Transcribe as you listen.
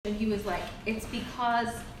he was like, it's because,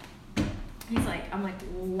 he's like, I'm like,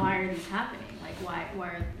 well, why are these happening? Like, why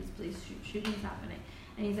are these police shootings happening?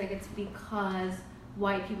 And he's like, it's because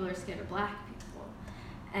white people are scared of black people.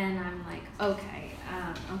 And I'm like, okay,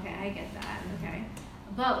 I get that, okay.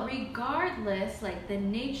 But regardless, like the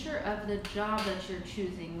nature of the job that you're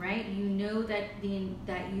choosing, right? You know that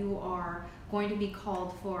that you are going to be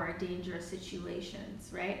called for dangerous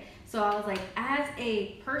situations, right? So I was like, as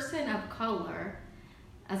a person of color,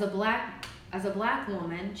 as a black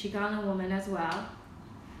woman, Chicana woman as well,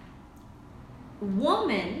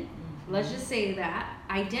 let's just say that,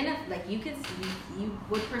 like you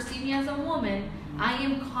would perceive me as a woman. I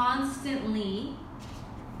am constantly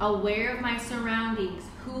aware of my surroundings,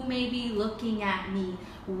 who may be looking at me,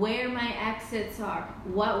 where my exits are,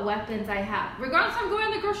 what weapons I have. Regardless if I'm going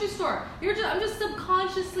to the grocery store, I'm just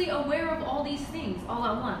subconsciously aware of all these things all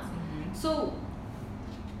at once. So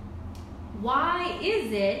why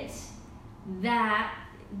is it that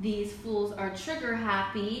these fools are trigger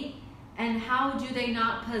happy, and how do they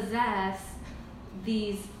not possess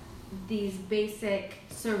these basic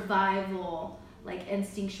survival, like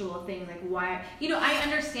instinctual things? Like why, I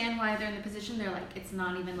understand why they're in the position. They're like, it's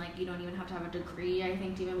not even like, you don't even have to have a degree, I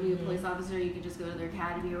think, to even be a police officer. You can just go to their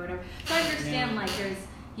academy or whatever. So I understand, like there's,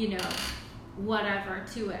 whatever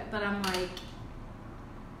to it. But I'm like,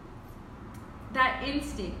 that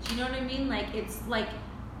instinct, you know what I mean? Like, it's like,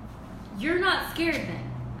 you're not scared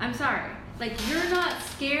then. I'm sorry. Like, you're not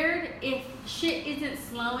scared if shit isn't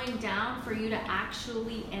slowing down for you to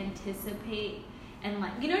actually anticipate and,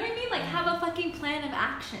 like, you know what I mean? Like, have a fucking plan of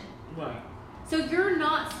action. Right. So you're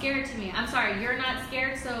not scared to me. I'm sorry. You're not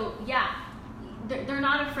scared. So, yeah, they're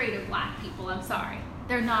not afraid of black people. I'm sorry.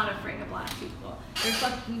 They're not afraid of black people. They're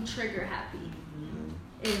fucking trigger happy,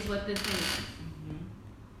 is what this means.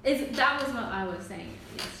 That was what I was saying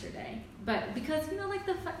yesterday. But because, like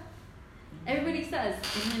everybody says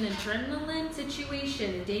in an adrenaline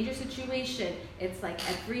situation, a dangerous situation, it's like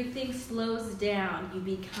everything slows down. You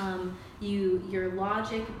become, your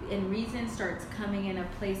logic and reason starts coming in a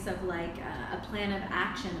place of like a plan of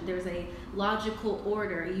action. There's a logical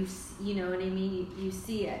order. You know what I mean? You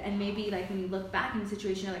see it. And maybe like when you look back in the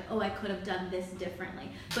situation, you're like, oh, I could have done this differently.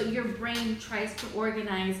 But your brain tries to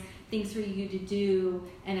organize things for you to do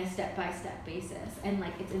in a step-by-step basis. And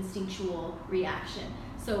like it's instinctual reaction.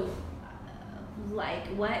 So like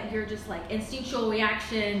what? You're just like instinctual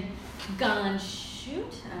reaction, gun,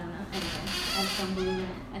 shoot? I don't know. Anyway, I don't believe in it.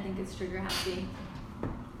 I think it's trigger happy.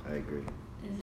 I agree.